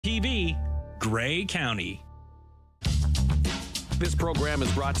TV, Grey County. This program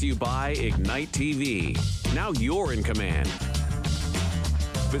is brought to you by Ignite TV. Now you're in command.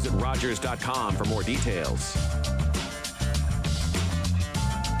 Visit Rogers.com for more details.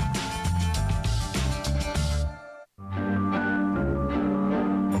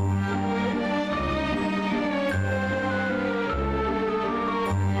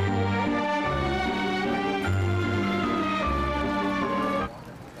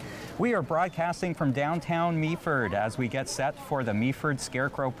 We are broadcasting from downtown Meaford as we get set for the Meaford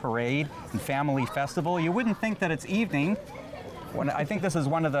Scarecrow Parade and Family Festival. You wouldn't think that it's evening. I think this is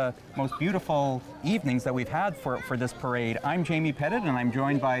one of the most beautiful evenings that we've had for this parade. I'm Jamie Pettit, and I'm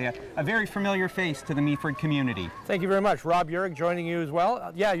joined by a very familiar face to the Meaford community. Thank you very much. Rob Urick joining you as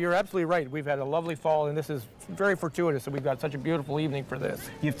well. Yeah, you're absolutely right. We've had a lovely fall, and this is very fortuitous that we've got such a beautiful evening for this.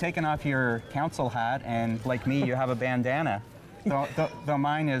 You've taken off your council hat, and like me, you have a bandana. Though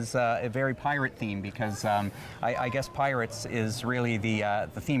mine is a very pirate theme, because I guess pirates is really the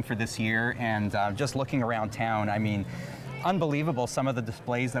theme for this year. And just looking around town, I mean, unbelievable some of the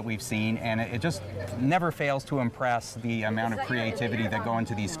displays that we've seen, and it just never fails to impress the amount of creativity that go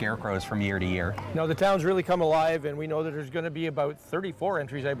into these scarecrows from year to year. No, the town's really come alive, and we know that there's going to be about 34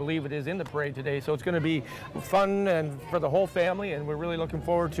 entries, I believe it is, in the parade today. So it's going to be fun and for the whole family, and we're really looking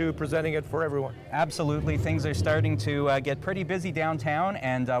forward to presenting it for everyone. Absolutely. Things are starting to get pretty busy downtown,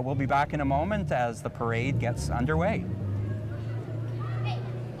 and we'll be back in a moment as the parade gets underway.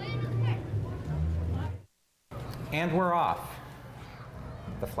 And we're off.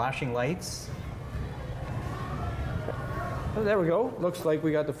 The flashing lights. Oh, there we go. Looks like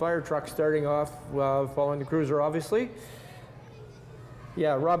we got the fire truck starting off, following the cruiser, obviously.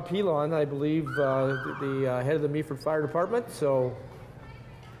 Yeah, Rob Pilon, I believe, the head of the Meaford Fire Department. So,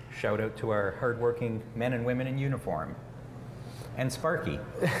 shout out to our hardworking men and women in uniform. And Sparky.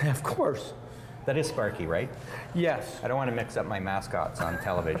 Of course. That is Sparky, right? Yes. I don't want to mix up my mascots on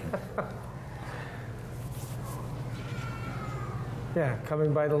television. Yeah,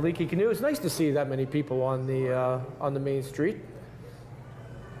 coming by the Leaky Canoe. It's nice to see that many people on the main street.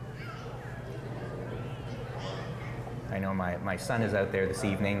 I know my son is out there this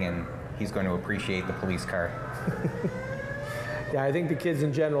evening, and he's going to appreciate the police car. Yeah, I think the kids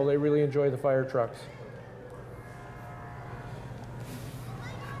in general, they really enjoy the fire trucks.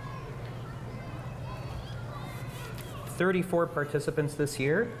 "34 participants this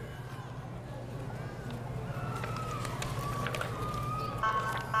year.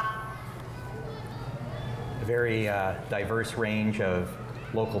 A very diverse range of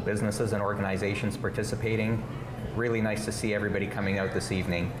local businesses and organizations participating. Really nice to see everybody coming out this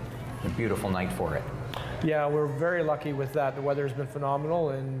evening. A beautiful night for it. Yeah, we're very lucky with that. The weather's been phenomenal,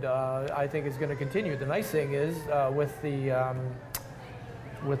 and I think it's going to continue. The nice thing is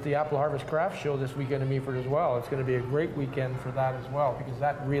with the Apple Harvest Craft Show this weekend in Meaford as well, it's going to be a great weekend for that as well, because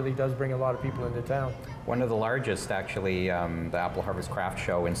that really does bring a lot of people into town. One of the largest, actually, the Apple Harvest Craft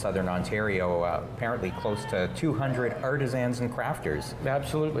Show in southern Ontario, apparently close to 200 artisans and crafters.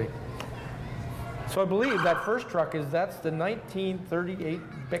 Absolutely. So I believe that first truck that's the 1938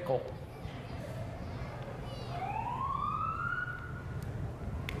 Bickle.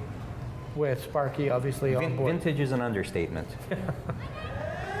 With Sparky obviously on board. Vintage is an understatement.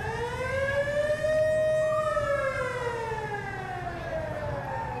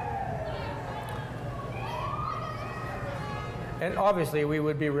 And obviously, we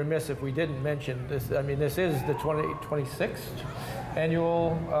would be remiss if we didn't mention this. I mean, this is the 26th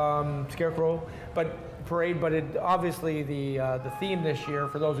annual Scarecrow parade, but obviously the theme this year,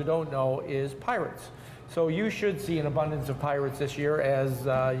 for those who don't know, is pirates. So you should see an abundance of pirates this year, as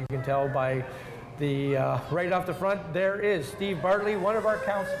you can tell by the right off the front. There is Steve Bartley, one of our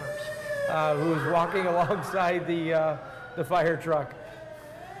councillors, who's walking alongside the fire truck.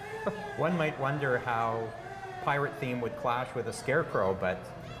 One might wonder how pirate theme would clash with a scarecrow, but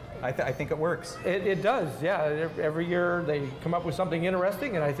I think it works. It does, yeah. Every year they come up with something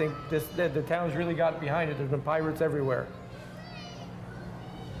interesting, and I think the town's really got behind it. There's been pirates everywhere.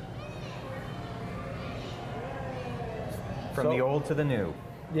 From the old to the new.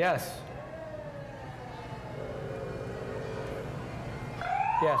 Yes.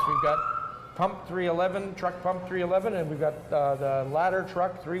 Yes, we've got pump 311, truck pump 311, and we've got the ladder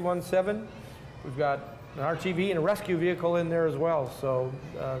truck 317. We've got an RTV and a rescue vehicle in there as well. So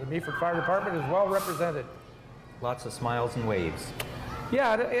the Meaford Fire Department is well represented. Lots of smiles and waves.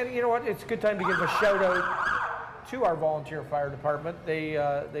 Yeah, and you know what? It's a good time to give a shout out to our volunteer fire department.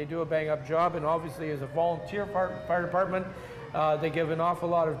 They do a bang up job, and obviously as a volunteer fire department, they give an awful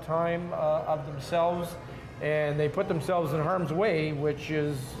lot of time of themselves and they put themselves in harm's way, which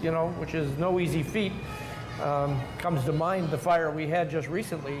is no easy feat. Comes to mind the fire we had just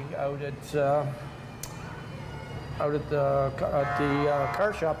recently out at the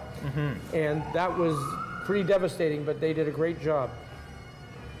car shop, and that was pretty devastating, but they did a great job.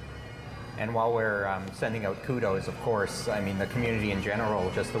 And while we're sending out kudos, of course, I mean, the community in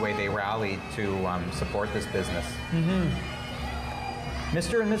general, just the way they rallied to support this business.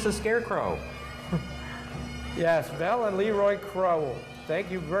 Mr. and Mrs. Scarecrow. Yes, Val and Leroy Crow,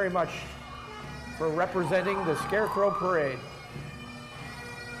 thank you very much for representing the Scarecrow Parade.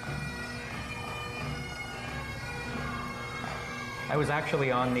 I was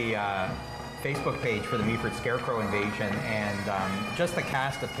actually on the Facebook page for the Meaford Scarecrow invasion, and just the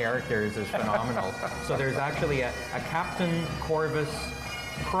cast of characters is phenomenal. So there's actually a Captain Corvus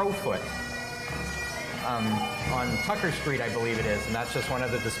Crowfoot on Tucker Street, I believe it is, and that's just one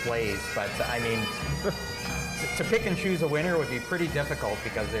of the displays. But I mean, to pick and choose a winner would be pretty difficult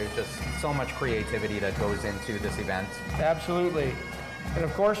because there's just so much creativity that goes into this event. Absolutely. And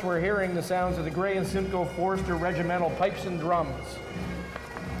of course, we're hearing the sounds of the Grey and Simcoe Forester Regimental Pipes and Drums.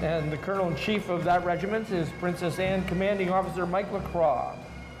 And the Colonel-in-Chief of that regiment is Princess Anne Commanding Officer Mike LaCroix.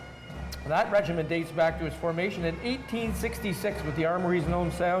 That regiment dates back to its formation in 1866 with the Armories in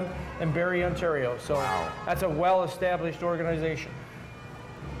Owen Sound and Barrie, Ontario. So that's a well-established organization.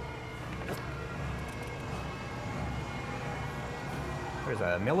 There's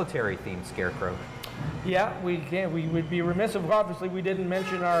a military-themed Scarecrow. Yeah, we would be remiss if obviously we didn't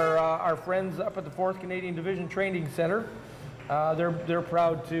mention our friends up at the 4th Canadian Division Training Center. They're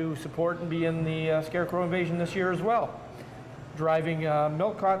proud to support and be in the Scarecrow invasion this year as well, driving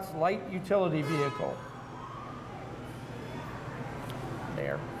Milcott's light utility vehicle.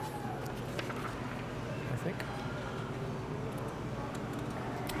 There, I think.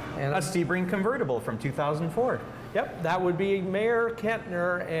 And A Sebring convertible from 2004. Yep, that would be Mayor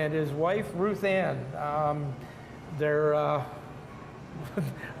Kentner and his wife Ruth Ann.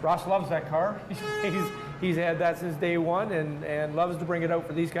 Ross loves that car. He's had that since day one and loves to bring it out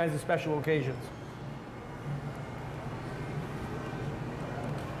for these kinds of special occasions.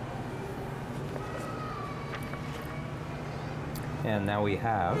 And now we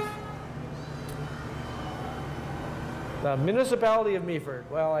have the municipality of Meaford.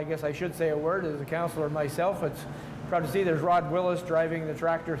 Well, I guess I should say a word as a councillor myself. It's proud to see there's Rod Willis driving the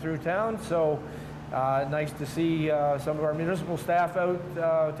tractor through town. So nice to see some of our municipal staff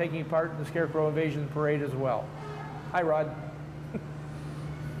out taking part in the Scarecrow Invasion Parade as well. Hi, Rod.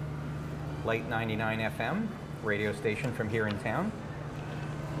 Light 99 FM, radio station from here in town.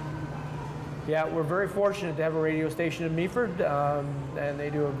 Yeah, we're very fortunate to have a radio station in Meaford, and they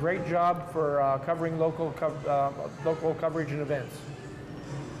do a great job for covering local coverage and events.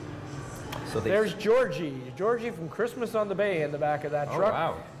 So there's Georgie from Christmas on the Bay in the back of that truck.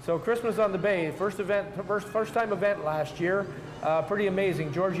 Wow. So Christmas on the Bay, first time event last year, pretty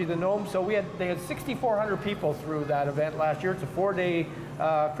amazing. Georgie the Gnome. So they had 6,400 people through that event last year. It's a 4-day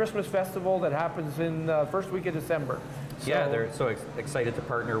Christmas festival that happens in the first week of December. So, yeah, they're so excited to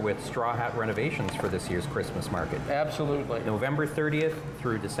partner with Straw Hat Renovations for this year's Christmas market. Absolutely. November 30th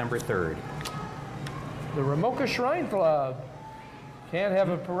through December 3rd. The Ramoka Shrine Club. Can't have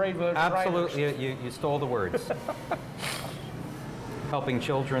a parade without Absolutely, you stole the words. Helping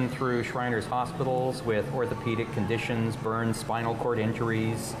children through Shriners hospitals with orthopedic conditions, burns, spinal cord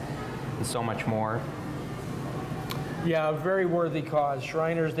injuries, and so much more. Yeah, a very worthy cause.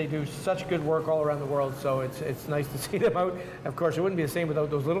 Shriners, they do such good work all around the world, so it's nice to see them out. Of course, it wouldn't be the same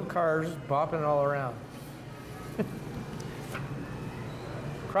without those little cars bopping all around.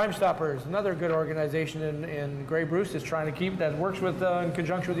 Crime Stoppers, another good organization in Grey Bruce, is trying to keep, that works with in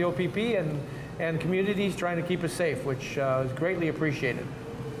conjunction with the OPP and communities trying to keep us safe, which is greatly appreciated.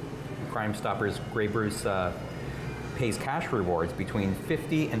 Crime Stoppers Grey Bruce pays cash rewards between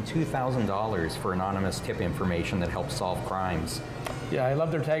 $50 and $2,000 for anonymous tip information that helps solve crimes. Yeah, I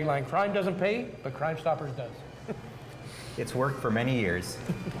love their tagline, crime doesn't pay, but Crime Stoppers does. It's worked for many years.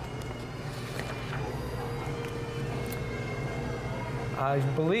 I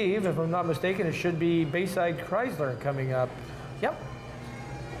believe, if I'm not mistaken, it should be Bayside Chrysler coming up. Yep.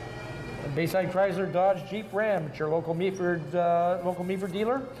 Bayside Chrysler Dodge Jeep Ram. It's your local Meaford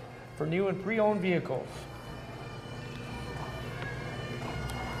dealer for new and pre-owned vehicles.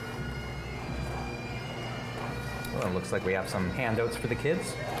 Well, it looks like we have some handouts for the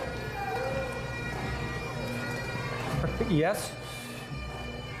kids. Yes.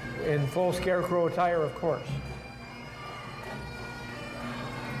 In full Scarecrow attire, of course.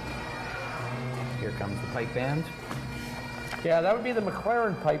 Here comes the pipe band. Yeah, that would be the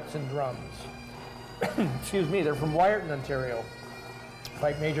McLaren Pipes and Drums. Excuse me, they're from Wyerton, Ontario.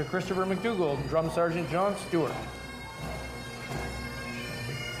 Pipe Major Christopher McDougall and Drum Sergeant John Stewart.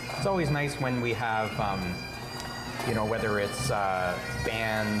 It's always nice when we have, you know, whether it's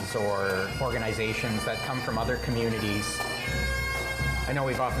bands or organizations that come from other communities. I know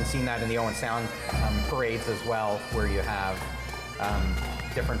we've often seen that in the Owen Sound parades as well, where you have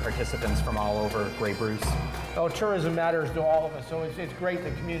different participants from all over Grey Bruce. Oh, tourism matters to all of us, so it's great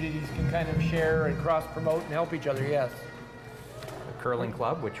that communities can kind of share and cross-promote and help each other, yes. The Curling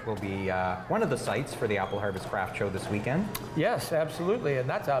Club, which will be one of the sites for the Apple Harvest Craft Show this weekend. Yes, absolutely, and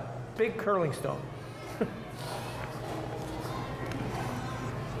that's a big curling stone.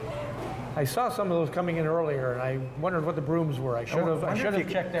 I saw some of those coming in earlier, and I wondered what the brooms were. I should have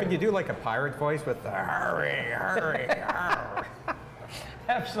checked that. Could you do like a pirate voice with the hurry, hurry, hurry?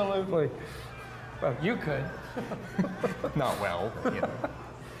 Absolutely. Well, you could. Not well, you know.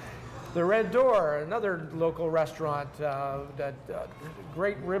 The Red Door, another local restaurant, that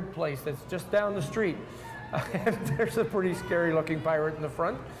great rib place that's just down the street. And there's a pretty scary looking pirate in the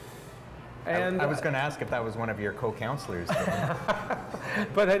front. And I was going to ask if that was one of your co-counselors.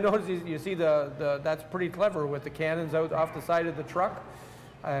 But I noticed you see that's pretty clever with the cannons out off the side of the truck.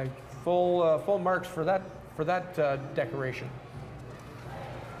 Full marks for that decoration.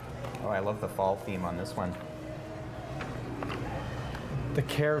 Oh, I love the fall theme on this one. The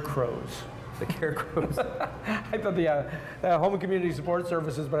Scarecrows. The Scarecrows. I thought the Home and Community Support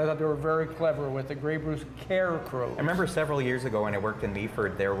Services, but I thought they were very clever with the Grey Bruce Scarecrows. I remember several years ago when I worked in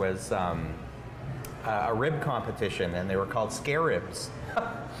Meaford, there was a rib competition, and they were called Scare Ribs.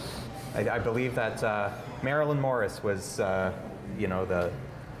 I believe that Marilyn Morris was, you know, the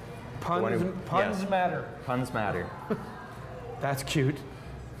puns yes, matter. Puns matter. That's cute.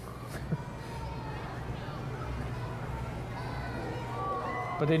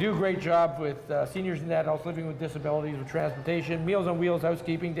 But they do a great job with seniors and adults living with disabilities, with transportation, Meals on Wheels,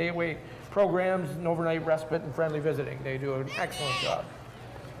 housekeeping, day away programs, and overnight respite and friendly visiting. They do an excellent job.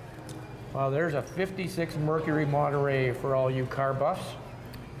 Well, there's a 56 Mercury Monterey for all you car buffs.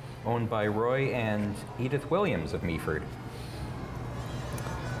 Owned by Roy and Edith Williams of Meaford.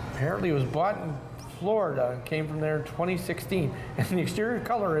 Apparently it was bought in Florida and came from there in 2016. And the exterior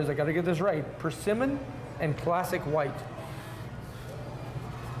color is, I gotta get this right, persimmon and classic white.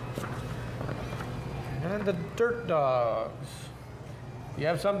 And the Dirt Dogs. You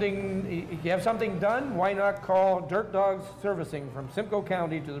have something done? Why not call Dirt Dogs Servicing from Simcoe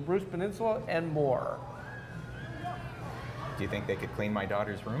County to the Bruce Peninsula and more? Do you think they could clean my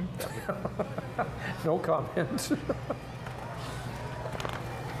daughter's room? No comment.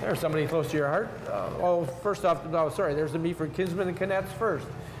 There's somebody close to your heart. First off, there's the Meaford Kinsmen and Canettes first.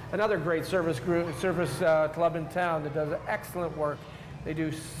 Another great service club in town that does excellent work. They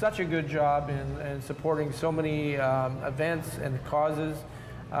do such a good job in supporting so many events and causes.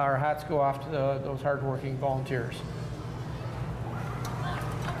 Our hats go off to those hardworking volunteers.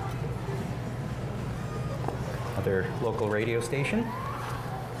 Another local radio station.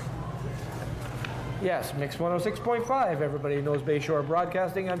 Yes, Mix 106.5. Everybody knows Bayshore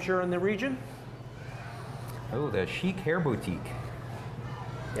Broadcasting, I'm sure, in the region. Oh, the Chic Hair Boutique.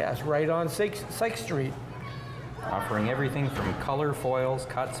 Yes, right on Sykes Street. Offering everything from color, foils,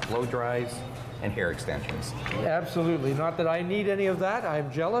 cuts, blow dries, and hair extensions. Absolutely. Not that I need any of that.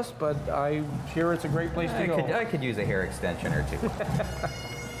 I'm jealous, but I hear it's a great place to go. I could use a hair extension or two.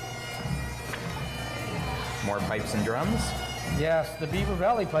 More pipes and drums. Yes, the Beaver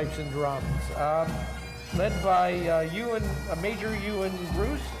Valley Pipes and Drums. Led by Major Ewan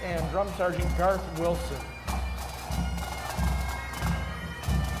Bruce and Drum Sergeant Garth Wilson.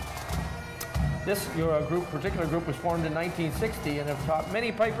 This particular group was formed in 1960 and have taught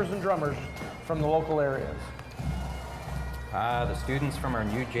many pipers and drummers from the local areas. The students from our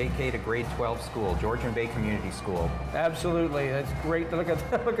new JK to grade 12 school, Georgian Bay Community School. Absolutely, that's great to look at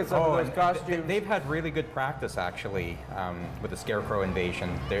some of those costumes. They've had really good practice actually with the Scarecrow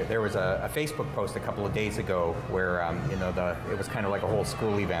invasion. There was a Facebook post a couple of days ago where it was kind of like a whole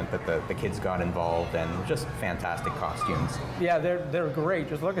school event that the kids got involved, and just fantastic costumes. Yeah, they're great.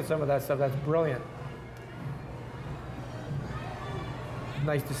 Just look at some of that stuff. That's brilliant.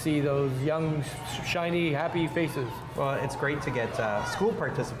 Nice to see those young, shiny, happy faces. Well, it's great to get school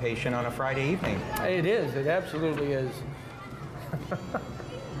participation on a Friday evening. It is. It absolutely is. A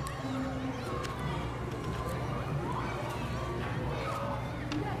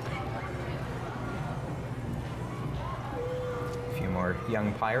few more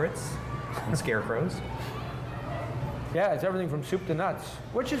young pirates and scarecrows. Yeah, it's everything from soup to nuts,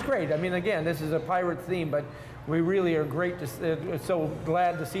 which is great. I mean, again, this is a pirate theme, but we really are so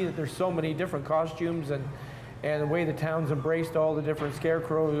glad to see that there's so many different costumes and the way the town's embraced all the different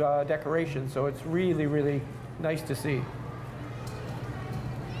Scarecrow decorations. So it's really, really nice to see.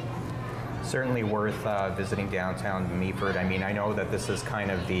 Certainly worth visiting downtown Meaford. I mean, I know that this is kind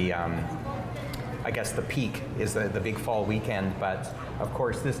of the, I guess the peak is the big fall weekend, but of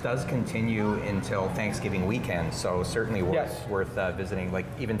course this does continue until Thanksgiving weekend, so certainly worth visiting, like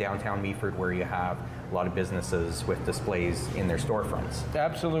even downtown Meaford, where you have a lot of businesses with displays in their storefronts.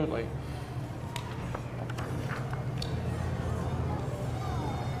 Absolutely.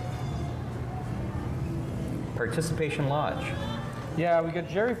 Participation Lodge. Yeah, we got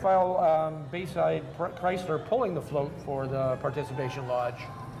Jerry File Bayside Chrysler pulling the float for the Participation Lodge.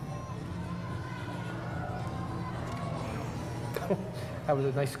 That was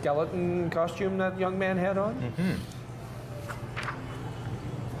a nice skeleton costume that young man had on. Mm-hmm.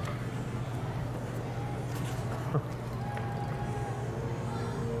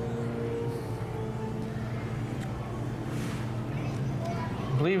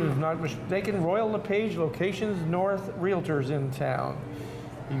 I believe, if not mistaken, Royal LePage Locations North Realtors in town.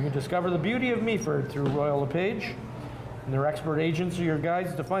 You can discover the beauty of Meaford through Royal LePage, and their expert agents are your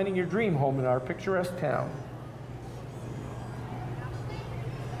guides to finding your dream home in our picturesque town.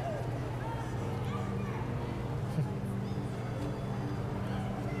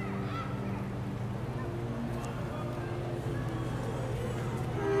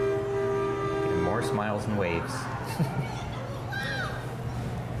 And more smiles and waves.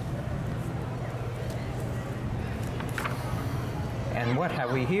 And what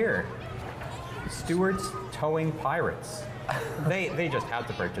have we here? Stewart's Towing Pirates. They just had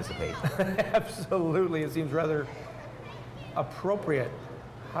to participate. Absolutely, it seems rather appropriate.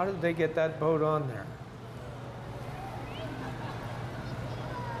 How did they get that boat on there?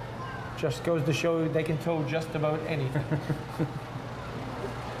 Just goes to show they can tow just about anything.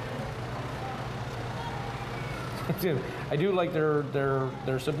 I do like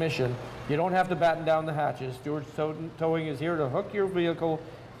their submission. You don't have to batten down the hatches. Stewart's Towing is here to hook your vehicle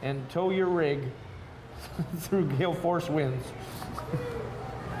and tow your rig through gale force winds.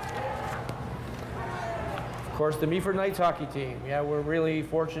 Of course, the Meaford Knights hockey team. Yeah, we're really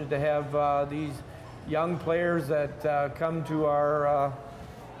fortunate to have these young players that come to our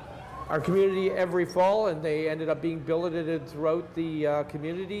community every fall, and they ended up being billeted throughout the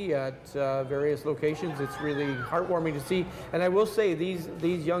community at various locations. It's really heartwarming to see. And I will say,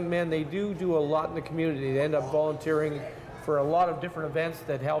 these young men, they do a lot in the community. They end up volunteering for a lot of different events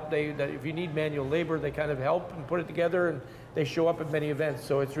that help. That if you need manual labor, they kind of help and put it together, and they show up at many events.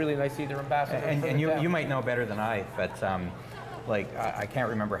 So it's really nice to see their ambassadors. And you might know better than I, but like, I can't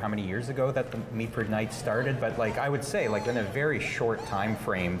remember how many years ago that the Meaford Knights started, but like I would say, like in a very short time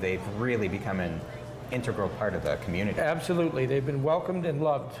frame, they've really become an integral part of the community. Absolutely, they've been welcomed and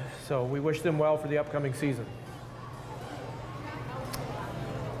loved. So we wish them well for the upcoming season.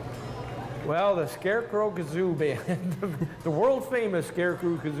 Well, the Scarecrow Kazoo Band, the world famous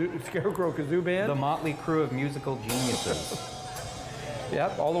Scarecrow Kazoo Band. The motley crew of musical geniuses.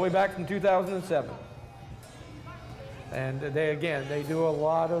 Yep, all the way back from 2007. And they do a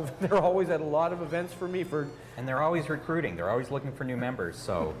lot of, they're always at a lot of events for Meaford. And they're always recruiting. They're always looking for new members,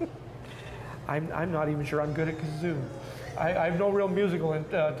 so. I'm not even sure I'm good at kazoo. I have no real musical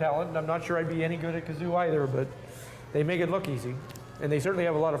talent, and I'm not sure I'd be any good at kazoo either, but they make it look easy. And they certainly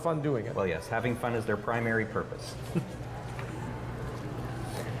have a lot of fun doing it. Well, yes, having fun is their primary purpose.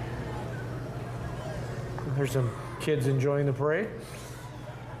 There's some kids enjoying the parade.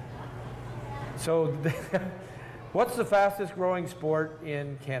 So, what's the fastest growing sport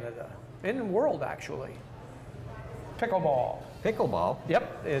in Canada? In the world, actually. Pickleball. Pickleball?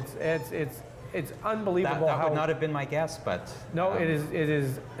 Yep, it's unbelievable. That would not have been my guess, but... No, it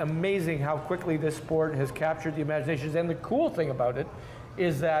is amazing how quickly this sport has captured the imaginations. And the cool thing about it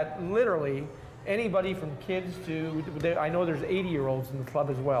is that literally anybody from kids to, I know there's 80-year-olds in the club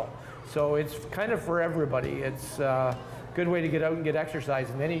as well. So it's kind of for everybody. It's a good way to get out and get exercise.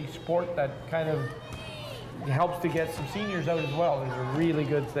 And any sport that kind of helps to get some seniors out as well is a really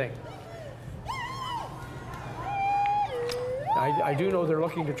good thing. I do know they're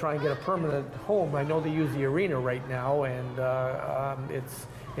looking to try and get a permanent home. I know they use the arena right now, and it's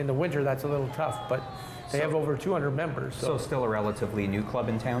in the winter that's a little tough, but they have over 200 members. So still a relatively new club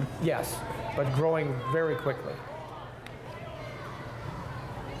in town? Yes, but growing very quickly.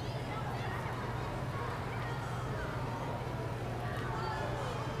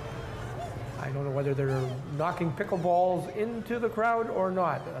 I don't know whether they're knocking pickleballs into the crowd or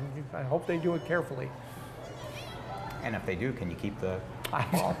not. I hope they do it carefully. And if they do, can you keep the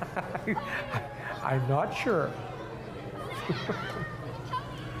ball? I'm not sure.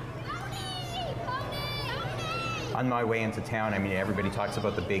 On my way into town, I mean, everybody talks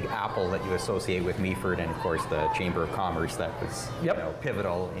about the big apple that you associate with Meaford, and of course the Chamber of Commerce that was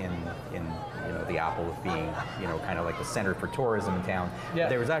pivotal in the apple of being kind of like the center for tourism in town. Yeah.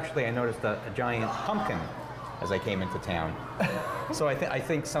 There was actually, I noticed a giant pumpkin as I came into town. So I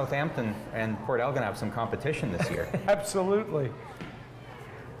think Southampton and Port Elgin have some competition this year. Absolutely.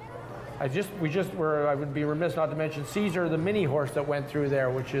 I would be remiss not to mention Caesar, the mini horse that went through there,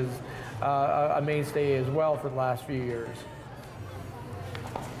 which is a mainstay as well for the last few years.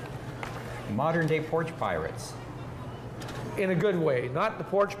 Modern day porch pirates. In a good way, not the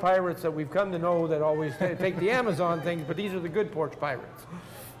porch pirates that we've come to know that always take the Amazon things, but these are the good porch pirates.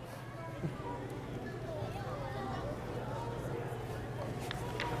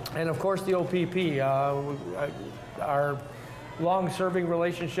 And of course the OPP, our long-serving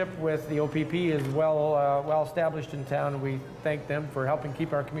relationship with the OPP is well established in town, and we thank them for helping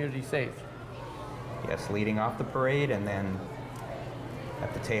keep our community safe. Yes, leading off the parade and then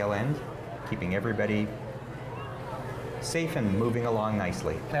at the tail end, keeping everybody safe and moving along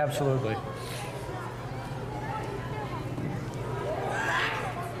nicely. Absolutely.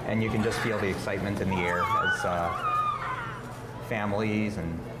 And you can just feel the excitement in the air as families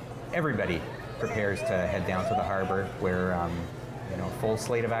and everybody prepares to head down to the harbor, where a full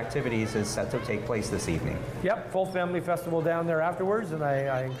slate of activities is set to take place this evening. Yep, full family festival down there afterwards, and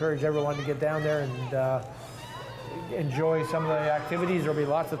I encourage everyone to get down there and enjoy some of the activities. There'll be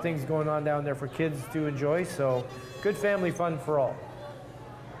lots of things going on down there for kids to enjoy, so good family fun for all.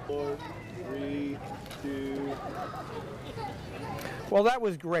 4, 3, 2. Well, that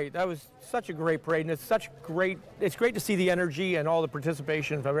was great. That was such a great parade, and it's great to see the energy and all the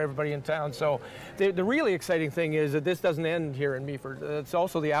participation from everybody in town. So the really exciting thing is that this doesn't end here in Meaford. It's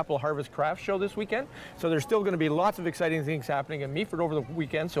also the Apple Harvest Craft Show this weekend. So there's still going to be lots of exciting things happening in Meaford over the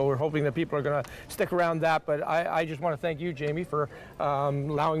weekend. So we're hoping that people are going to stick around that. But I just want to thank you, Jamie, for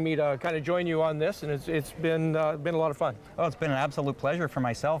allowing me to kind of join you on this. And it's been a lot of fun. Well, it's been an absolute pleasure for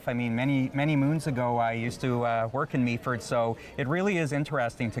myself. I mean, many moons ago, I used to work in Meaford. So it really is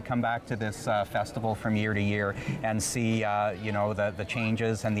interesting to come back to this festival from year to year and see the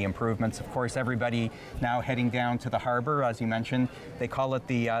changes and the improvements. Of course, everybody now heading down to the harbor, as you mentioned. They call it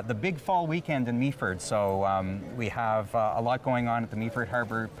the Big Fall Weekend in Meaford. So we have a lot going on at the Meaford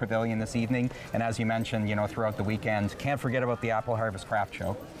Harbor Pavilion this evening, and as you mentioned, throughout the weekend, can't forget about the Apple Harvest Craft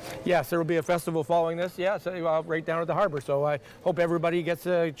Show. Yes, there will be a festival following this. Yes, right down at the harbor. So I hope everybody gets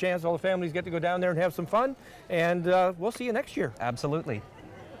a chance. All the families get to go down there and have some fun, and we'll see you next year. Absolutely.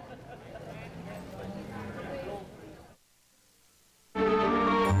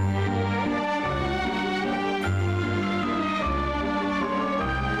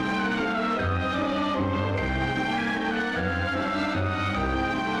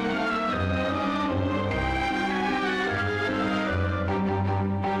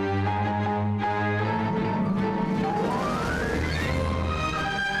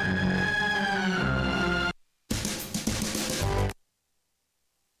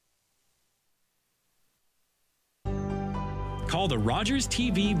 Call the Rogers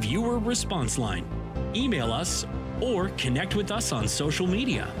TV viewer response line, email us, or connect with us on social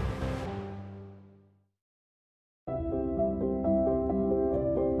media.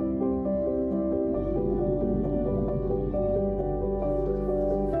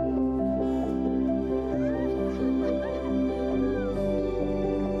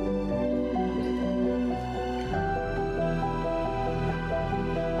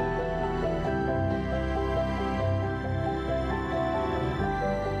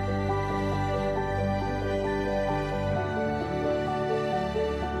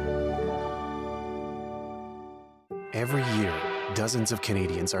 Every year, dozens of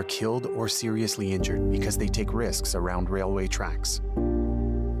Canadians are killed or seriously injured because they take risks around railway tracks.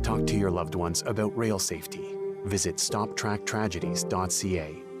 Talk to your loved ones about rail safety. Visit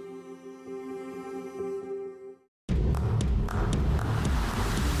stoptracktragedies.ca.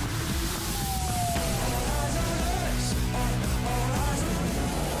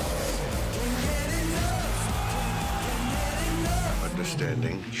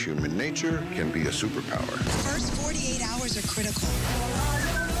 Understanding human nature can be a superpower. The first 48 hours are critical.